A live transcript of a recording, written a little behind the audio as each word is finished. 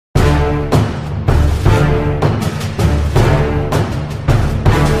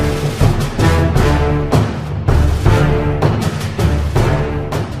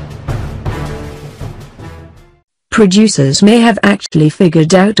Producers may have actually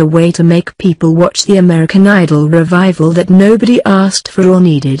figured out a way to make people watch the American Idol revival that nobody asked for or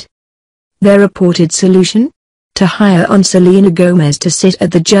needed. Their reported solution? To hire on Selena Gomez to sit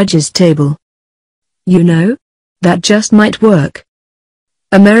at the judges' table. You know? That just might work.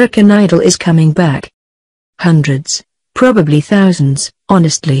 American Idol is coming back. Hundreds, probably thousands,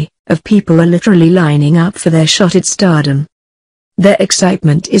 honestly, of people are literally lining up for their shot at stardom. Their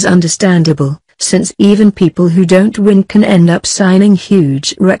excitement is understandable, since even people who don't win can end up signing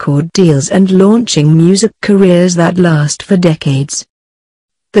huge record deals and launching music careers that last for decades.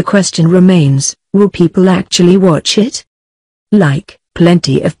 The question remains, will people actually watch it?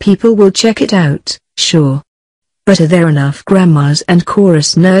 Plenty of people will check it out, sure. But are there enough grandmas and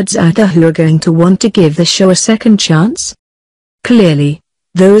chorus nerds out there who are going to want to give the show a second chance? Clearly,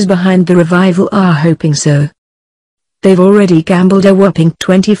 those behind the revival are hoping so. They've already gambled a whopping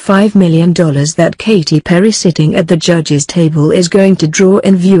 $25 million that Katy Perry sitting at the judges' table is going to draw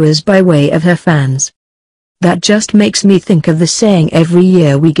in viewers by way of her fans. That just makes me think of the saying every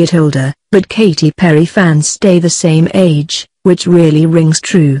year we get older, but Katy Perry fans stay the same age, which really rings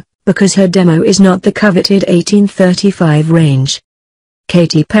true, because her demo is not the coveted 1835 range.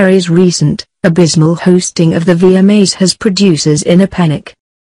 Katy Perry's recent, abysmal hosting of the VMAs has producers in a panic.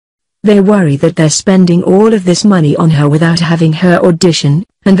 They worry that they're spending all of this money on her without having her audition,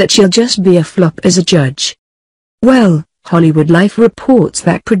 and that she'll just be a flop as a judge. Well, Hollywood Life reports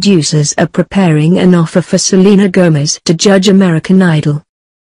that producers are preparing an offer for Selena Gomez to judge American Idol.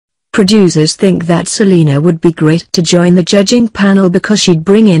 Producers think that Selena would be great to join the judging panel because she'd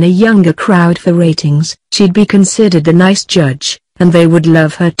bring in a younger crowd for ratings, she'd be considered a nice judge, and they would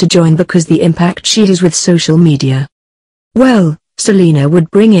love her to join because the impact she has with social media. Well, Selena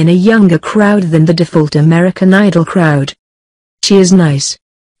would bring in a younger crowd than the default American Idol crowd. She is nice.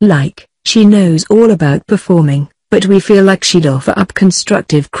 She knows all about performing, but we feel like she'd offer up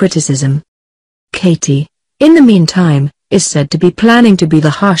constructive criticism. Katy, in the meantime, is said to be planning to be the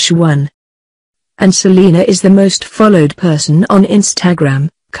harsh one. And Selena is the most followed person on Instagram,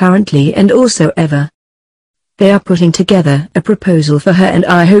 currently and also ever. They are putting together a proposal for her and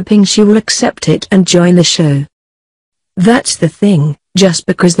are hoping she will accept it and join the show. That's the thing, just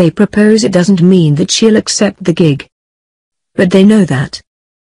because they propose it doesn't mean that she'll accept the gig. But they know that.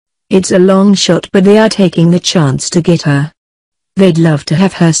 It's a long shot, but they are taking the chance to get her. They'd love to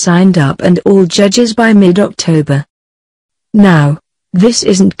have her signed up and all judges by mid-October. Now, this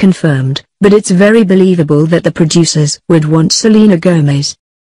isn't confirmed, but it's very believable that the producers would want Selena Gomez.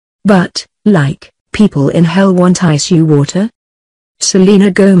 But, people in hell want ice water? Selena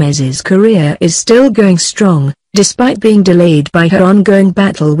Gomez's career is still going strong, despite being delayed by her ongoing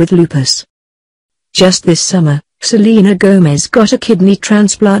battle with lupus. Just this summer, Selena Gomez got a kidney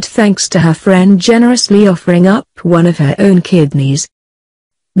transplant thanks to her friend generously offering up one of her own kidneys.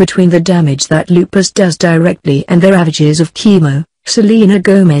 Between the damage that lupus does directly and the ravages of chemo, Selena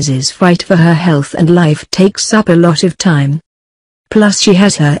Gomez's fight for her health and life takes up a lot of time. Plus she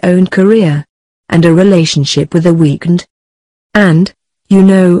has her own career. And a relationship with The Weeknd. And,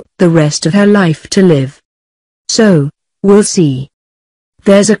 the rest of her life to live. So, we'll see.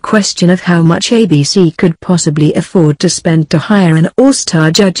 There's a question of how much ABC could possibly afford to spend to hire an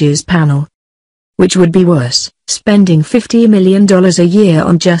all-star judges panel. Which would be worse, spending $50 million a year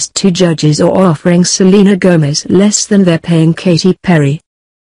on just 2 judges or offering Selena Gomez less than they're paying Katy Perry.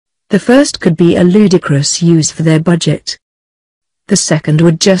 The first could be a ludicrous use for their budget. The second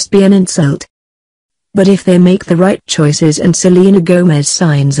would just be an insult. But if they make the right choices and Selena Gomez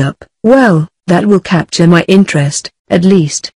signs up, well, that will capture my interest, at least.